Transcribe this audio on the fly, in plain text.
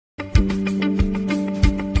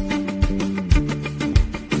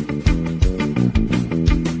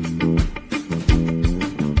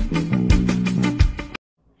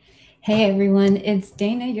Hey everyone, it's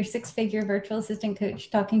Dana, your six-figure virtual assistant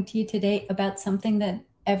coach, talking to you today about something that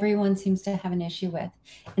everyone seems to have an issue with,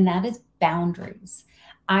 and that is boundaries.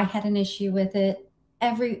 I had an issue with it.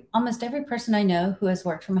 Almost every person I know who has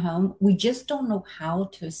worked from home, we just don't know how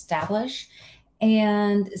to establish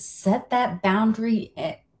and set that boundary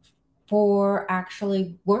for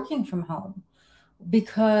actually working from home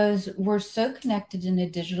because we're so connected in a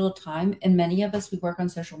digital time, and many of us, we work on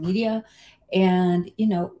social media, and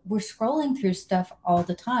we're scrolling through stuff all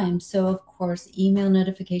the time. So of course email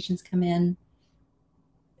notifications come in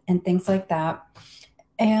and things like that,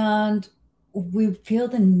 and we feel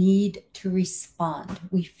the need to respond.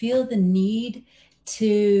 We feel the need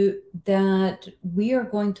to that we are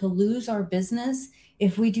going to lose our business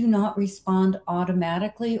if we do not respond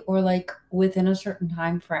automatically or like within a certain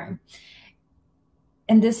time frame.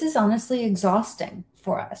 And this is honestly exhausting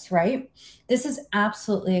for us, right? This is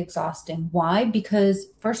absolutely exhausting. Why? Because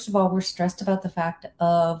first of all, we're stressed about the fact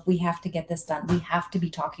of we have to get this done. We have to be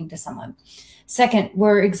talking to someone. Second,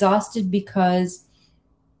 we're exhausted because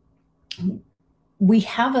we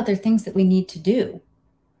have other things that we need to do.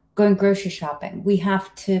 Going grocery shopping. We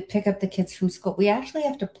have to pick up the kids from school. We actually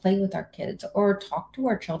have to play with our kids or talk to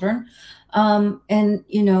our children. And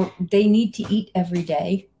they need to eat every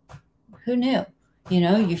day. Who knew?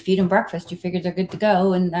 You feed them breakfast, you figure they're good to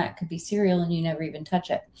go, and that could be cereal and you never even touch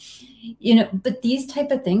it. But these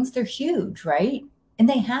type of things, they're huge, right? And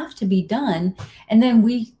they have to be done. And then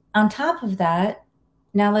on top of that,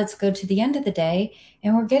 now let's go to the end of the day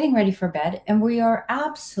and we're getting ready for bed and we are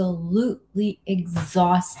absolutely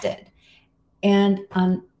exhausted. And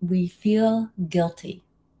we feel guilty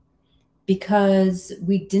because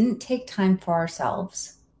we didn't take time for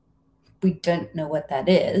ourselves. We don't know what that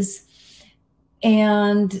is.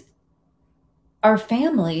 And our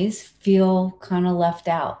families feel kind of left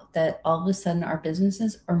out, that all of a sudden our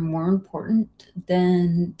businesses are more important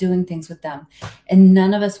than doing things with them. And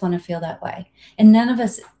none of us want to feel that way. And none of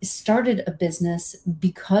us started a business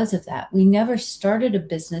because of that. We never started a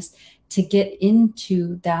business to get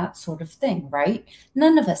into that sort of thing, right?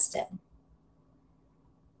 None of us did.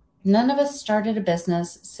 None of us started a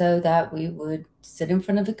business so that we would sit in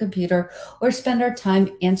front of the computer or spend our time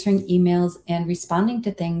answering emails and responding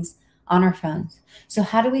to things on our phones. So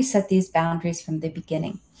how do we set these boundaries from the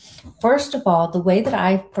beginning? First of all, the way that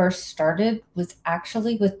I first started was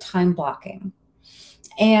actually with time blocking.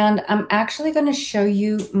 And I'm actually going to show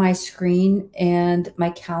you my screen and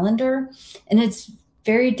my calendar. And it's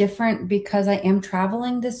very different because I am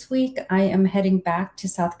traveling this week. I am heading back to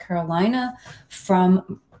South Carolina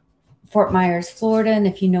from Fort Myers, Florida. And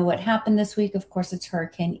if you know what happened this week, of course, it's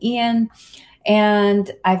Hurricane Ian.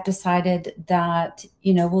 And I've decided that,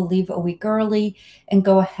 we'll leave a week early and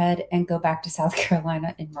go ahead and go back to South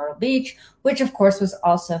Carolina in Myrtle Beach, which of course was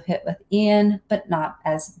also hit with Ian, but not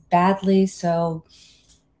as badly. So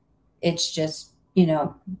it's just,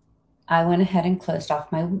 I went ahead and closed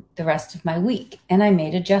off the rest of my week and I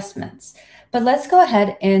made adjustments. But let's go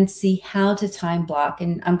ahead and see how to time block.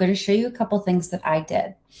 And I'm going to show you a couple things that I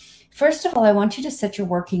did. First of all, I want you to set your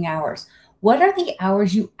working hours. What are the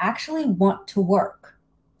hours you actually want to work,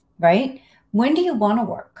 right? When do you want to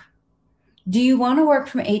work? Do you want to work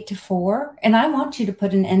from 8 to 4? And I want you to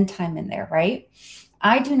put an end time in there, right?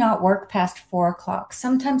 I do not work past 4 o'clock.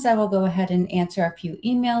 Sometimes I will go ahead and answer a few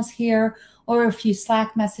emails here or a few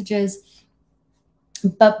Slack messages.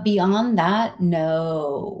 But beyond that,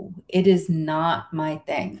 no, it is not my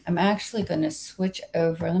thing. I'm actually going to switch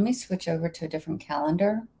over. Let me switch over to a different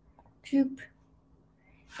calendar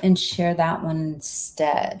and share that one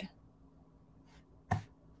instead.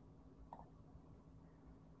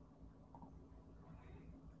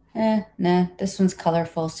 Nah, this one's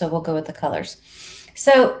colorful, so we'll go with the colors.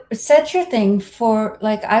 So set your thing for,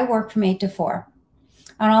 like, I work from 8 to 4.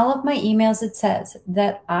 On all of my emails, it says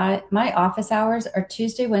that my office hours are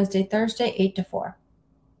Tuesday, Wednesday, Thursday, 8 to 4.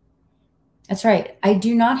 That's right. I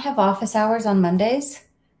do not have office hours on Mondays.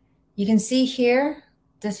 You can see here,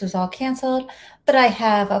 this was all canceled, but I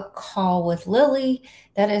have a call with Lily.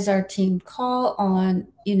 That is our team call on,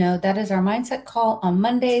 that is our mindset call on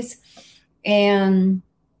Mondays. And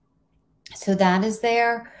so that is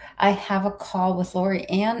there. I have a call with Lori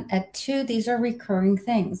Ann at 2. These are recurring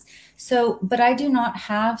things. So, but I do not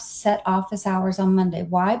have set office hours on Monday.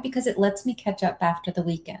 Why? Because it lets me catch up after the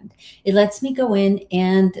weekend. It lets me go in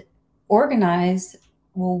and organize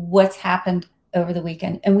what's happened over the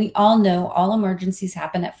weekend. And we all know all emergencies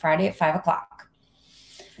happen at Friday at 5 o'clock.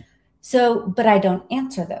 So, but I don't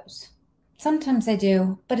answer those. Sometimes I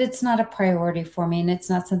do, but it's not a priority for me. And it's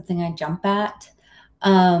not something I jump at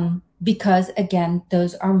because again,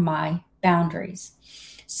 those are my boundaries.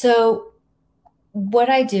 So what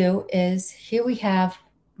I do is, here we have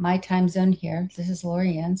my time zone here. This is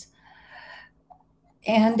Lorianne's.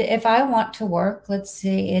 And if I want to work, let's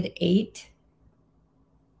say at 8,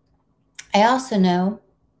 I also know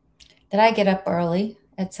that I get up early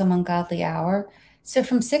at some ungodly hour. So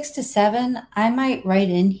from 6 to 7, I might write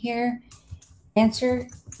in here, answer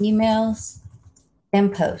emails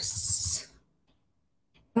and posts.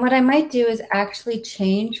 And what I might do is actually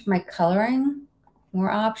change my coloring, more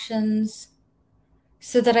options,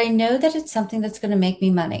 so that I know that it's something that's going to make me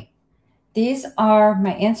money. These are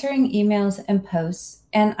my answering emails and posts,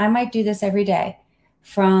 and I might do this every day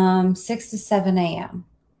from 6 to 7 a.m.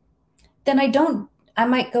 Then I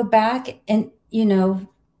might go back and,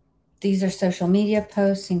 these are social media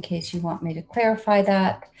posts in case you want me to clarify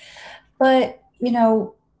that. But,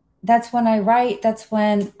 that's when I write, that's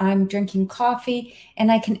when I'm drinking coffee,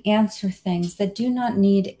 and I can answer things that do not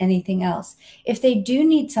need anything else. If they do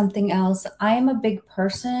need something else, I am a big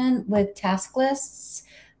person with task lists,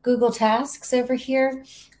 Google Tasks over here.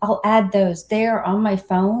 I'll add those. They are on my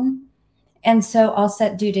phone. And so I'll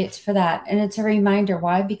set due dates for that. And it's a reminder.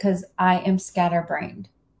 Why? Because I am scatterbrained.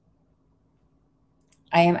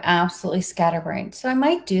 I am absolutely scatterbrained. So I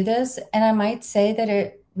might do this, and I might say that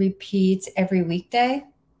it repeats every weekday,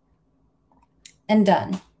 and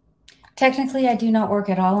done. Technically, I do not work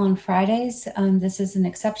at all on Fridays. This is an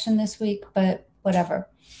exception this week, but whatever.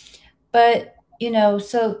 But,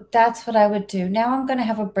 so that's what I would do. Now I'm going to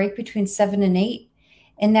have a break between 7 and 8.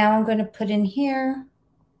 And now I'm going to put in here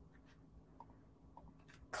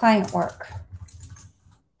client work.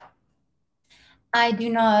 I do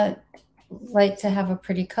not like to have a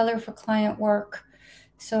pretty color for client work,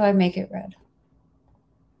 so I make it red.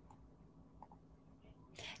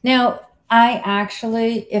 Now, I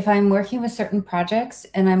actually, if I'm working with certain projects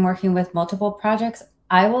and I'm working with multiple projects,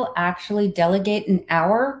 I will actually delegate an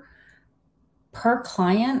hour per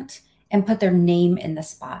client and put their name in the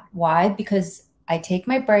spot. Why? Because I take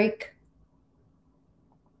my break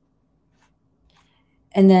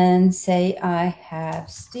and then say I have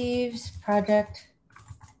Steve's project.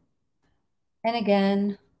 And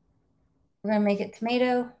again, we're going to make it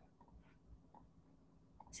tomato.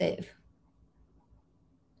 Save.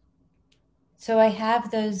 So I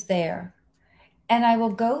have those there. And I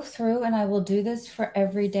will go through and I will do this for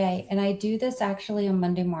every day. And I do this actually on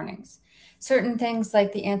Monday mornings. Certain things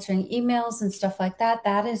like the answering emails and stuff like that,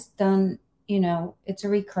 that is done, it's a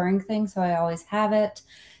recurring thing. So I always have it.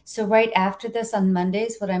 So right after this on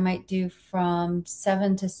Mondays, what I might do from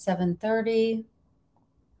 7 to 7:30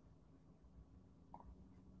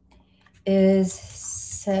 is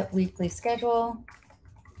set weekly schedule.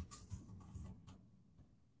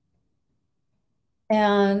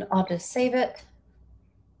 And I'll just save it.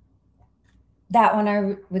 That one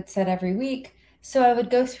I would set every week. So I would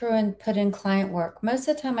go through and put in client work. Most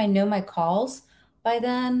of the time I know my calls by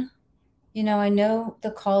then. I know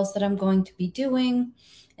the calls that I'm going to be doing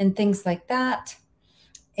and things like that.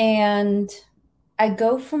 And I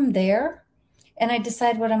go from there and I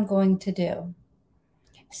decide what I'm going to do.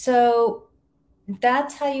 So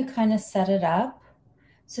that's how you kind of set it up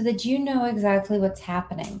so that you know exactly what's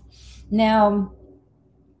happening. Now,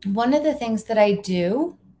 one of the things that I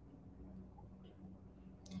do,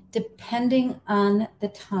 depending on the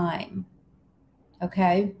time,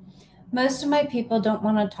 okay, most of my people don't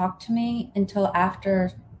want to talk to me until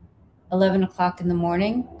after 11 o'clock in the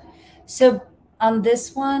morning. So on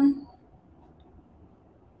this one,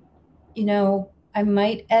 I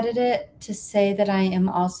might edit it to say that I am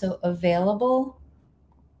also available,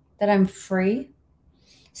 that I'm free,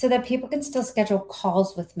 so that people can still schedule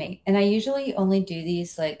calls with me. And I usually only do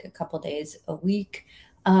these like a couple days a week,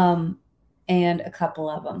 and a couple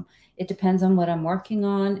of them. It depends on what I'm working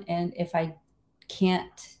on. And if I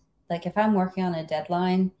can't, like if I'm working on a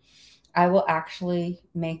deadline, I will actually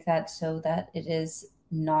make that so that it is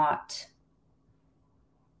not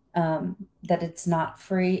that it's not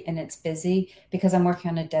free and it's busy because I'm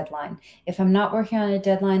working on a deadline. If I'm not working on a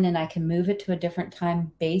deadline and I can move it to a different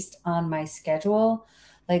time based on my schedule,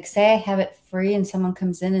 like say I have it free and someone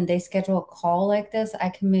comes in and they schedule a call like this,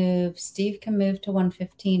 Steve can move to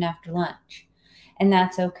 1:15 after lunch, and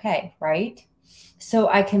that's okay, right? So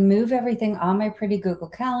I can move everything on my pretty Google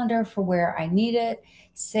Calendar for where I need it.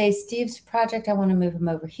 Say Steve's project, I want to move him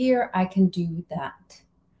over here. I can do that.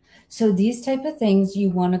 So these type of things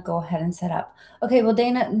you want to go ahead and set up. Okay, well,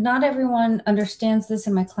 Dana, not everyone understands this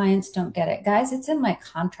and my clients don't get it. Guys, it's in my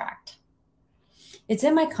contract. It's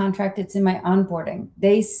in my contract. It's in my onboarding.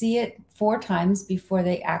 They see it 4 times before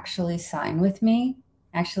they actually sign with me.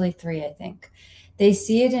 Actually 3, I think. They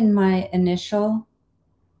see it in my initial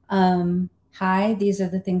Hi, these are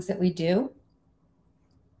the things that we do.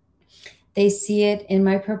 They see it in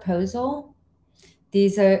my proposal.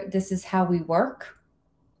 This is how we work.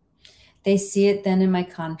 They see it then in my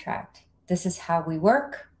contract. This is how we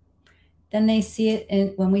work. Then they see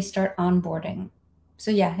it when we start onboarding.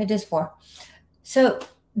 So yeah, it is 4. So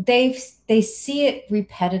they see it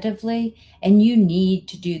repetitively, and you need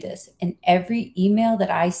to do this. And every email that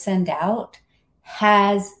I send out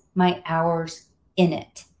has my hours in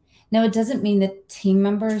it. Now, it doesn't mean that team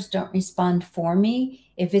members don't respond for me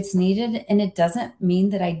if it's needed, and it doesn't mean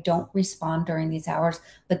that I don't respond during these hours,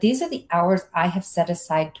 but these are the hours I have set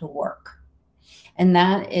aside to work. And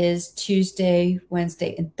that is Tuesday,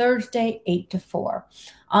 Wednesday, and Thursday, 8 to 4.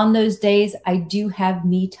 On those days, I do have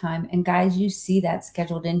me time. And guys, you see that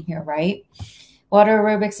scheduled in here, right? Water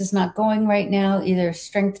aerobics is not going right now, either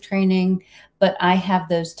strength training, but I have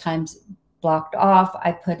those times blocked off.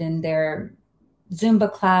 I put in their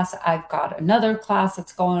Zumba class. I've got another class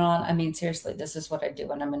that's going on. I mean, seriously, this is what I do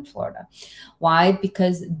when I'm in Florida. Why?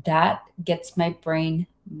 Because that gets my brain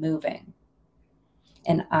moving.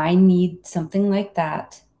 And I need something like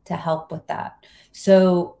that to help with that.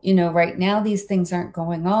 So, right now these things aren't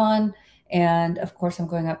going on. And of course, I'm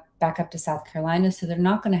going back up to South Carolina. So they're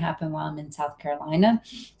not going to happen while I'm in South Carolina.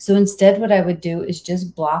 So instead, what I would do is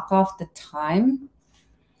just block off the time.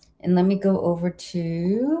 And let me go over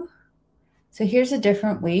to, so here's a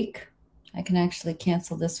different week. I can actually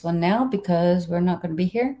cancel this one now because we're not going to be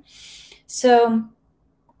here. So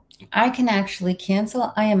I can actually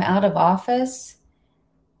cancel. I am out of office.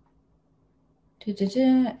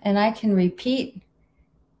 And I can repeat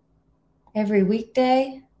every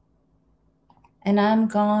weekday, and I'm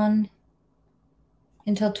gone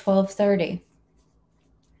until 12:30.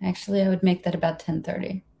 Actually, I would make that about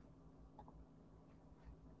 10:30.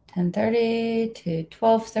 10:30 to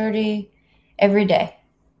 12:30 every day.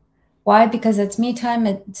 Why? Because it's me time.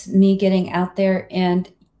 It's me getting out there.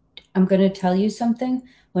 And I'm going to tell you something.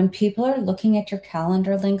 When people are looking at your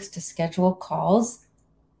calendar links to schedule calls,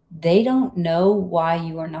 they don't know why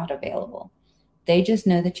you are not available. They just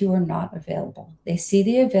know that you are not available. They see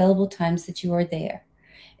the available times that you are there.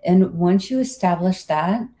 And once you establish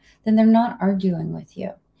that, then they're not arguing with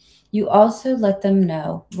you. You also let them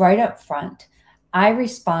know right up front, I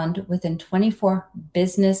respond within 24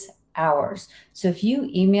 business hours. So if you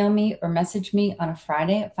email me or message me on a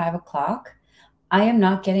Friday at 5 o'clock, I am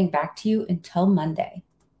not getting back to you until Monday.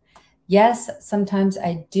 Yes, sometimes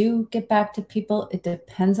I do get back to people. It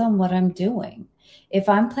depends on what I'm doing. If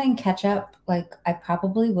I'm playing catch up, like I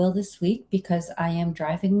probably will this week because I am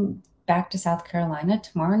driving back to South Carolina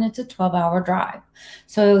tomorrow, and it's a 12-hour drive.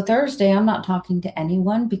 So Thursday, I'm not talking to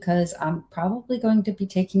anyone because I'm probably going to be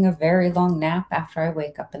taking a very long nap after I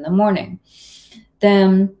wake up in the morning.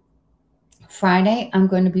 Then Friday, I'm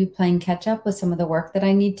going to be playing catch up with some of the work that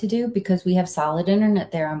I need to do because we have solid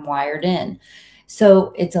internet there. I'm wired in.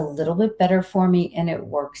 So it's a little bit better for me and it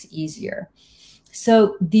works easier.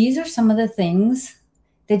 So these are some of the things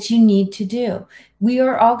that you need to do. We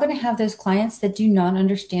are all going to have those clients that do not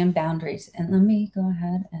understand boundaries. And let me go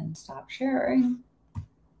ahead and stop sharing.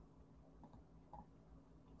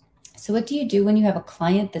 So what do you do when you have a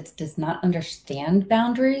client that does not understand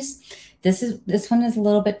boundaries? This one is a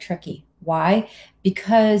little bit tricky. Why?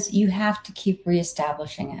 Because you have to keep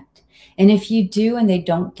reestablishing it. And if you do and they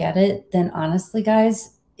don't get it, then honestly,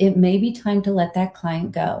 guys, it may be time to let that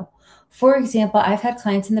client go. For example, I've had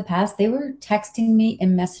clients in the past, they were texting me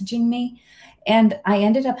and messaging me, and I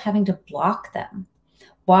ended up having to block them.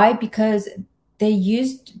 Why? Because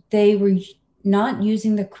they were not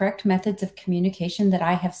using the correct methods of communication that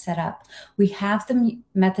I have set up. We have the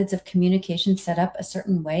methods of communication set up a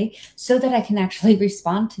certain way so that I can actually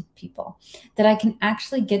respond to people, that I can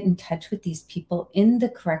actually get in touch with these people in the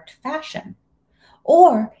correct fashion.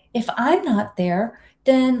 Or if I'm not there,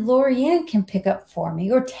 then Lorianne can pick up for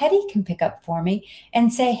me, or Teddy can pick up for me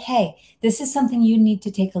and say, hey, this is something you need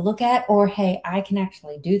to take a look at, or hey, I can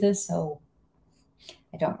actually do this, so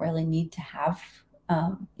I don't really need to have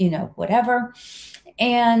whatever.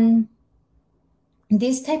 And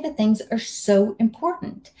these type of things are so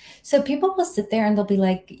important. So people will sit there and they'll be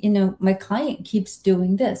like, my client keeps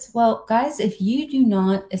doing this. Well, guys, if you do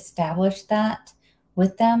not establish that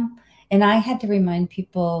with them, and I had to remind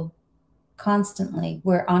people constantly,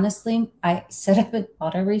 where honestly, I set up an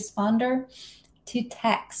autoresponder to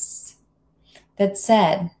texts that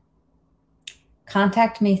said,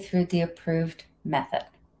 contact me through the approved method.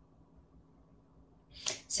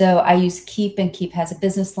 So I use Keep, and Keep has a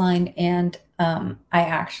business line, and I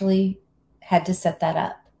actually had to set that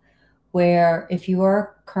up where if you are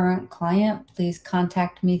a current client, please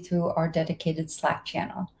contact me through our dedicated Slack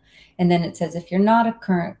channel. And then it says, if you're not a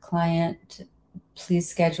current client, please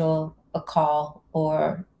schedule a call,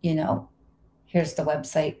 or, you know, here's the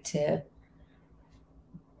website to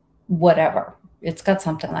whatever. It's got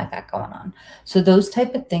something like that going on. So those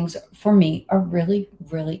type of things for me are really,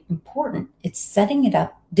 really important. It's setting it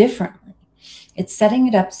up differently. It's setting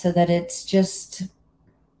it up so that it's just,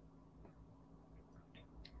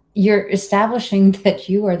 you're establishing that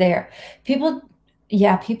you are there. People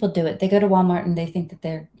do it. They go to Walmart and they think that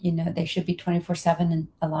they're, you know, they should be 24/7. And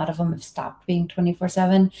a lot of them have stopped being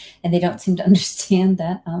 24/7, and they don't seem to understand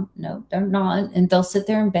that. No, they're not. And they'll sit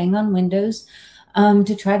there and bang on windows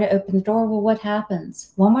to try to open the door. Well, what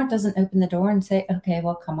happens? Walmart doesn't open the door and say, okay,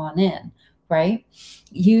 well, come on in, right?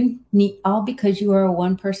 You need, all because you are a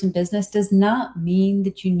one-person business does not mean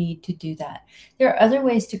that you need to do that. There are other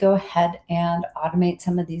ways to go ahead and automate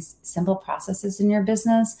some of these simple processes in your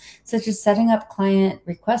business, such as setting up client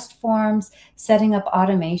request forms, setting up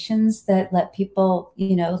automations that let people,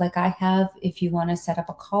 you know, like I have, if you want to set up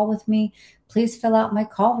a call with me, please fill out my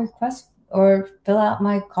call request or fill out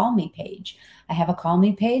my call me page. I have a call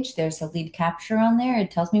me page. There's a lead capture on there. It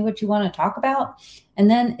tells me what you want to talk about. And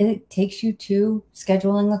then it takes you to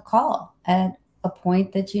scheduling a call at a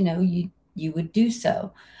point that, you know, you would do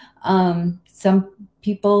so. Some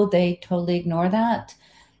people, they totally ignore that.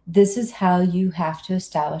 This is how you have to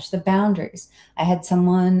establish the boundaries. I had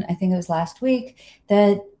someone, I think it was last week,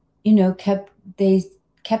 that, you know, they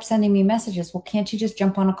kept sending me messages. Well, can't you just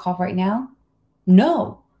jump on a call right now?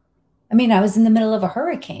 No. I mean, I was in the middle of a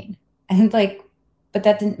hurricane, and like, but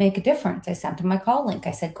that didn't make a difference. I sent him my call link.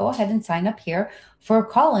 I said, go ahead and sign up here for a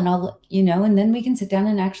call, and I'll, you know, and then we can sit down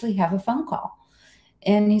and actually have a phone call.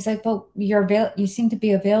 And he's like, but you seem to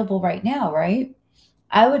be available right now, right?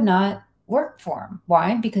 I would not work for him.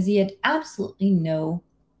 Why? Because he had absolutely no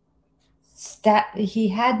he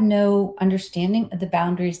had no understanding of the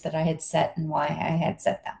boundaries that I had set and why I had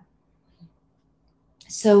set them.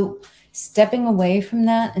 So stepping away from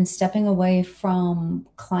that and stepping away from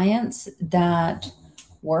clients that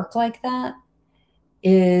work like that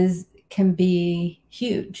can be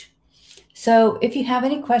huge. So if you have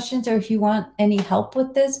any questions or if you want any help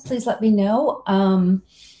with this, please let me know.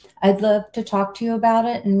 I'd love to talk to you about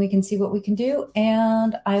it, and we can see what we can do.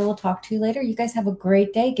 And I will talk to you later. You guys have a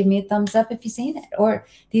great day. Give me a thumbs up if you've seen it, or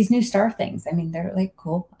these new star things. I mean, they're like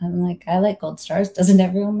cool. I'm like, I like gold stars. Doesn't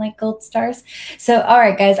everyone like gold stars? So, all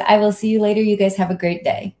right, guys, I will see you later. You guys have a great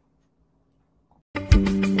day.